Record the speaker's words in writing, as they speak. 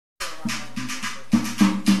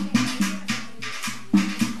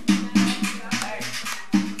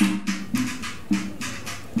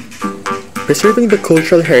preserving the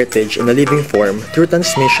cultural heritage in a living form through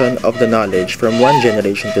transmission of the knowledge from one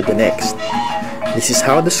generation to the next. This is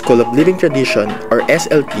how the School of Living Tradition, or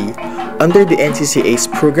SLT, under the NCCA's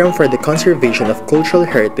Program for the Conservation of Cultural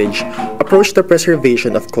Heritage, approached the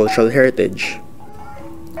preservation of cultural heritage.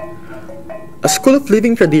 A School of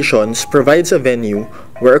Living Traditions provides a venue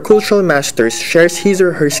where a cultural master shares his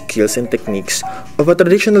or her skills and techniques of a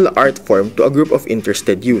traditional art form to a group of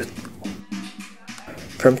interested youth.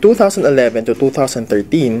 From 2011 to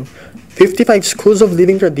 2013, 55 Schools of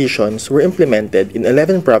Living Traditions were implemented in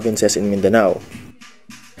 11 provinces in Mindanao.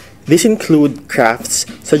 These include crafts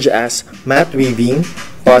such as mat weaving,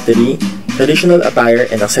 pottery, traditional attire,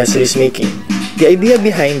 and accessories making. The idea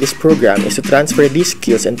behind this program is to transfer these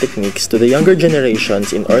skills and techniques to the younger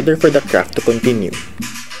generations in order for the craft to continue.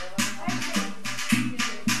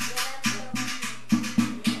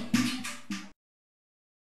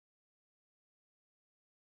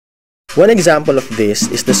 One example of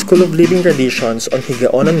this is the School of Living Traditions on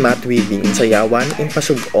Higaonon mat weaving in Sayawan in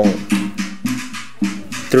Pasugong.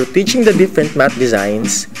 Through teaching the different mat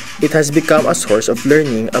designs, it has become a source of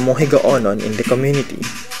learning among Higaonon in the community.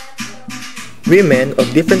 Women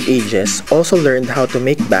of different ages also learned how to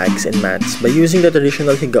make bags and mats by using the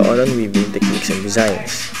traditional Higaonon weaving techniques and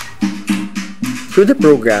designs. Through the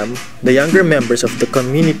program, the younger members of the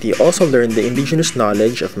community also learned the indigenous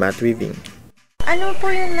knowledge of mat weaving. Ano po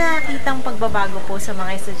yung nakitang pagbabago po sa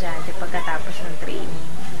mga estudyante pagkatapos ng training?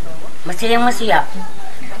 Masayang-masaya.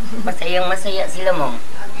 Masayang-masaya sila, ma'am.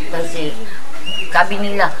 Kasi sabi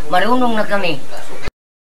nila, marunong na kami.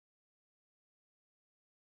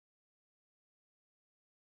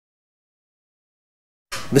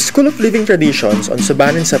 The School of Living Traditions on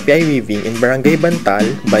Subanen Sapiay Weaving in Barangay Bantal,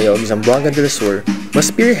 Bayog, Zamboanga del Sur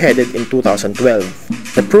was spearheaded in 2012.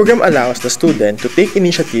 The program allows the student to take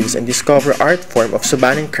initiatives and discover art form of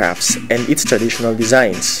Subanen crafts and its traditional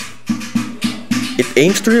designs. It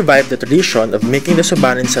aims to revive the tradition of making the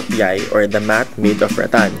Subanen Sapiay or the mat made of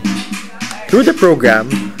rattan. Through the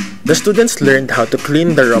program, the students learned how to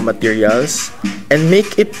clean the raw materials and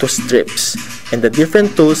make it to strips, and the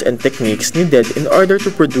different tools and techniques needed in order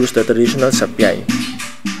to produce the traditional sapiay.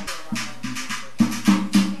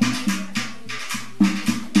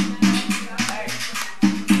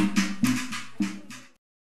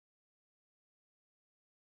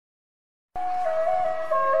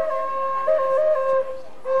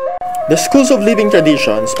 The Schools of Living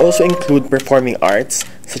Traditions also include performing arts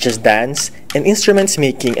such as dance and instruments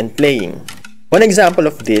making and playing. One example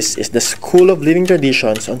of this is the School of Living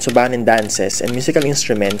Traditions on Subanen Dances and Musical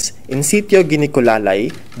Instruments in Sitio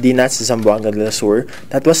Giniculalay, Dinas, Zamboanga del Sur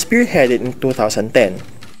that was spearheaded in 2010.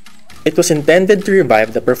 It was intended to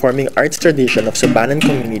revive the performing arts tradition of Subanen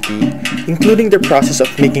community, including the process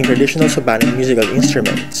of making traditional Subanen musical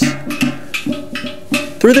instruments.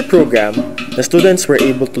 Through the program, the students were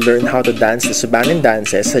able to learn how to dance the Subanen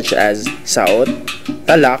dances such as saot,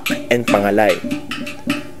 talak, and pangalay,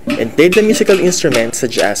 and played the musical instruments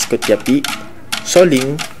such as kutyapi,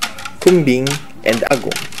 soling, kumbing, and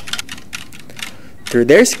agong. Through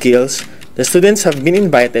their skills, the students have been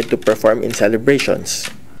invited to perform in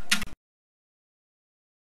celebrations.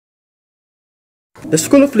 The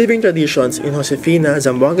School of Living Traditions in Josefina,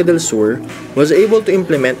 Zamboanga del Sur was able to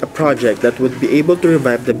implement a project that would be able to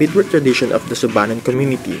revive the beadwork tradition of the Subanen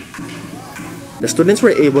community. The students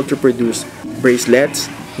were able to produce bracelets,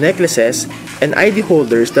 necklaces, and ID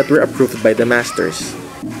holders that were approved by the masters.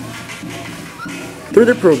 Through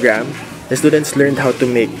the program, the students learned how to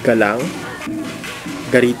make galang,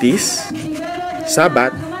 garitis,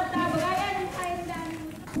 sabat,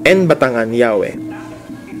 and batangan yawe.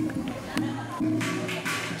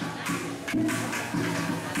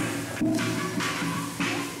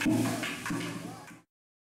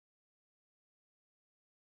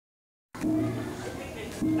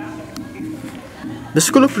 The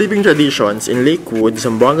School of Living Traditions in Lakewood,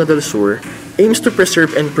 Zamboanga del Sur aims to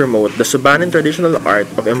preserve and promote the Subanen traditional art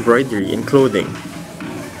of embroidery in clothing.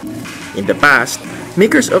 In the past,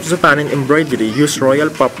 makers of Subanen embroidery used royal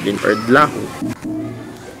poplin or dlahu.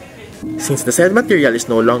 Since the said material is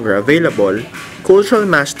no longer available, cultural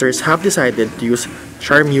masters have decided to use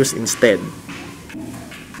charmeuse instead.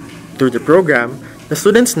 Through the program, the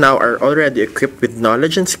students now are already equipped with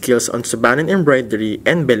knowledge and skills on Subanen embroidery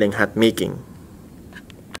and beleng hat making.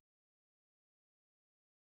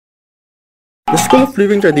 The School of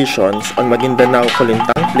Living Traditions on Maguindanao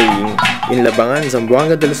Kulintang Playing in Labangan,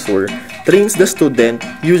 Zamboanga del Sur trains the student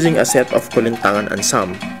using a set of Kulintangan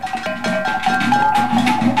ensemble.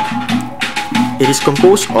 It is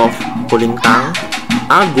composed of kulintang,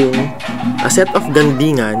 agong, a set of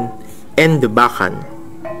gandingan, and debakan.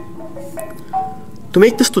 To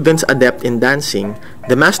make the students adept in dancing,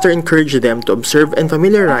 the master encouraged them to observe and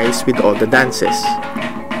familiarize with all the dances.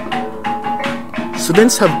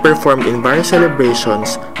 Students have performed in various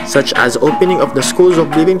celebrations such as opening of the schools of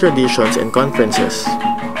living traditions and conferences.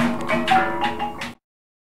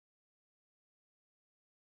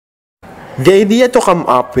 The idea to come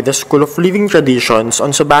up with a school of living traditions on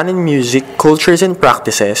Subanan music, cultures, and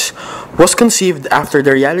practices was conceived after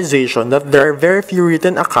the realization that there are very few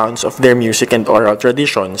written accounts of their music and oral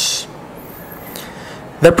traditions.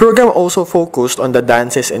 The program also focused on the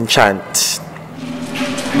dances and chants.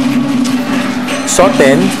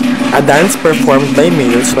 Soten, a dance performed by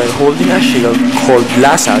males while holding a shield called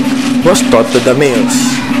lasag, was taught to the males.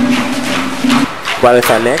 While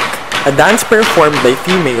Falek, a dance performed by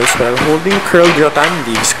females while holding curled rattan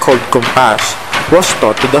leaves called kumpas, was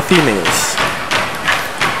taught to the females.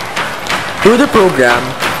 Through the program,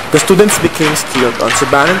 the students became skilled on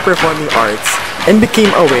Subanan performing arts and became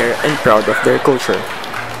aware and proud of their culture.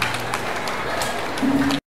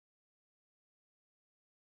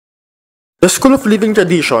 The School of Living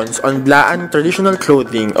Traditions on Blaan traditional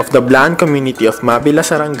clothing of the Blaan community of Mabila,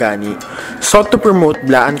 Sarangani sought to promote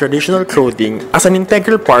Blaan traditional clothing as an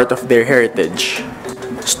integral part of their heritage.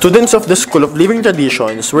 Students of the School of Living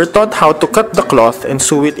Traditions were taught how to cut the cloth and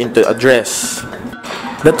sew it into a dress.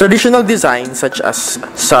 The traditional designs such as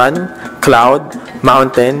sun, cloud,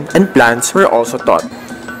 mountain, and plants were also taught.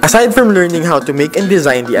 Aside from learning how to make and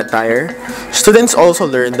design the attire, students also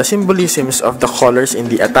learned the symbolisms of the colors in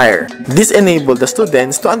the attire. This enabled the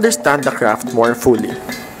students to understand the craft more fully.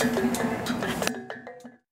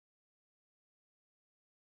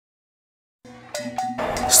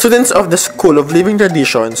 Students of the School of Living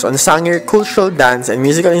Traditions on Sangir cultural dance and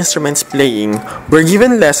musical instruments playing were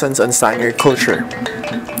given lessons on Sangir culture.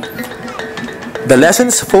 The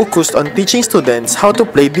lessons focused on teaching students how to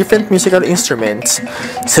play different musical instruments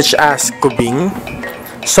such as kubing,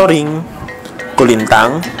 soring,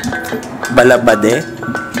 kulintang, balabade,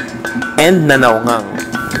 and nanaungang.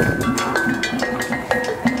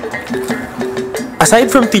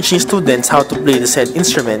 Aside from teaching students how to play the said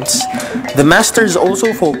instruments, the masters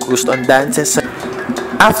also focused on dances.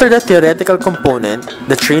 After the theoretical component,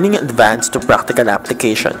 the training advanced to practical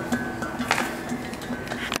application.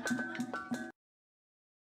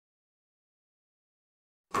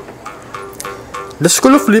 The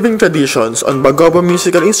School of Living Traditions on Bagobo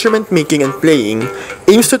musical instrument making and playing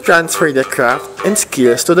aims to transfer the craft and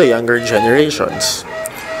skills to the younger generations.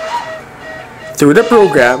 Through the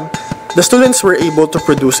program, the students were able to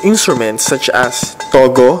produce instruments such as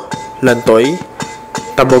togo, lantoy,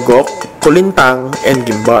 tabogok, kulintang, and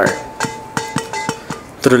gimbar.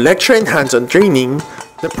 Through lecture and hands-on training,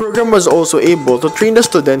 the program was also able to train the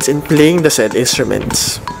students in playing the said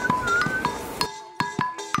instruments.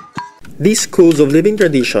 These schools of living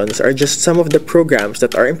traditions are just some of the programs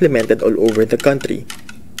that are implemented all over the country.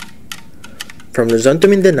 From Luzon to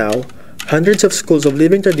Mindanao, hundreds of schools of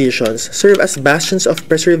living traditions serve as bastions of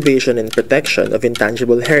preservation and protection of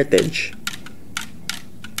intangible heritage.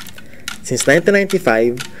 Since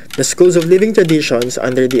 1995, the Schools of Living Traditions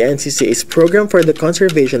under the NCCA's Program for the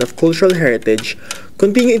Conservation of Cultural Heritage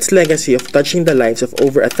continue its legacy of touching the lives of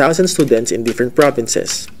over 1,000 students in different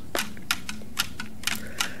provinces.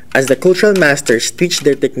 As the cultural masters teach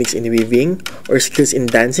their techniques in weaving or skills in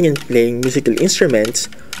dancing and playing musical instruments,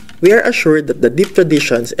 we are assured that the deep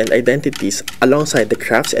traditions and identities alongside the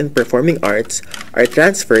crafts and performing arts are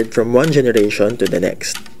transferred from one generation to the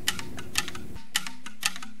next.